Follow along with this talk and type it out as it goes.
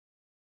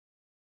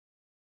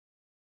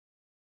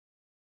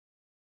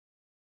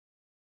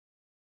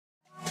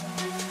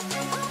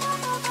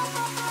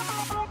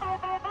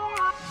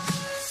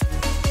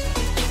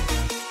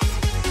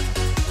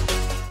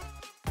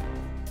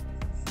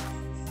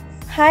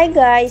Hi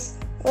guys,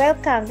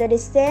 welcome to the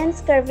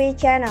Stan's Curvy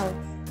channel.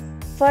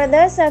 For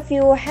those of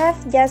you who have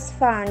just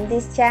found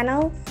this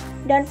channel,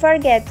 don't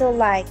forget to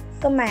like,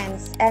 comment,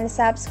 and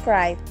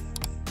subscribe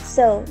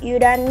so you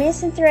don't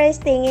miss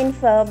interesting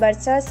info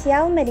about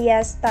social media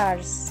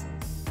stars.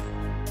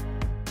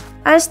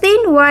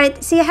 Austin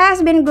White, she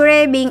has been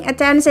grabbing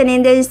attention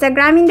in the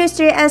Instagram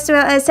industry as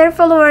well as her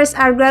followers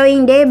are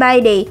growing day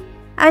by day.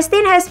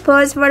 Austin has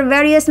posed for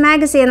various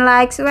magazines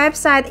like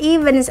website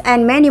events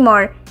and many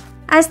more.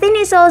 Austin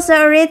is also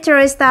a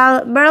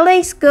retro-style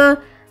burlesque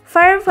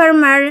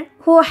performer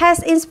who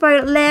has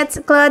inspired late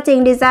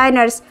clothing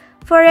designers.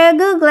 For a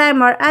good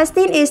glamour,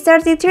 Austin is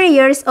 33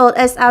 years old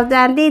as of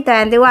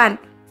 2021.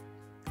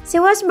 She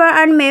was born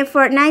on May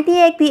 4,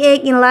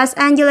 1988 in Los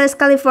Angeles,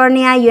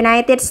 California,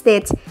 United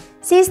States.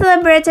 She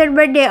celebrates her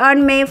birthday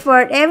on May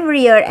 4th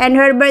every year, and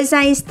her birth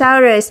sign is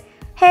Taurus.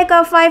 Height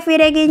of 5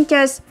 feet 8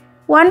 inches,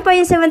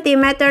 1.70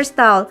 meters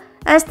tall.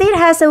 Austin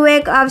has a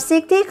weight of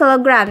 60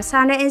 kilograms,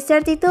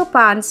 132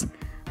 pounds.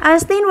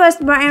 Austin was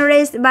born and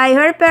raised by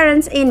her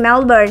parents in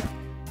Melbourne.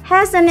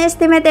 Has an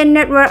estimated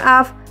net worth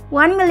of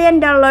 $1 million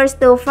to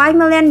 $5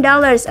 million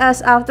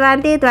as of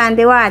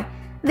 2021.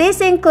 This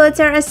includes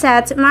her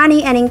assets,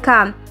 money, and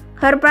income.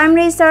 Her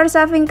primary source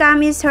of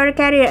income is her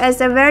career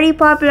as a very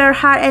popular,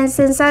 hot, and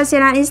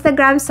sensational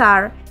Instagram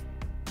star.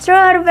 Through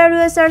her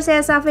various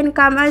sources of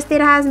income,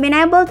 Austin has been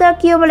able to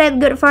accumulate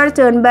good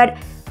fortune but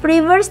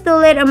prefers to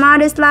lead a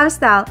modest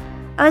lifestyle.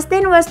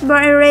 Austin was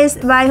born and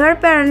raised by her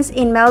parents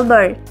in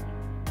Melbourne.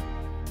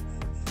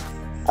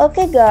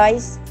 Okay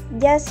guys,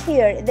 just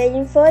hear the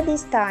info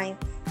this time.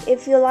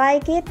 If you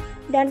like it,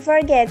 don't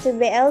forget to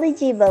be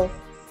eligible.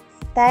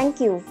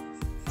 Thank you.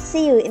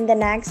 See you in the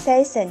next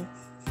session.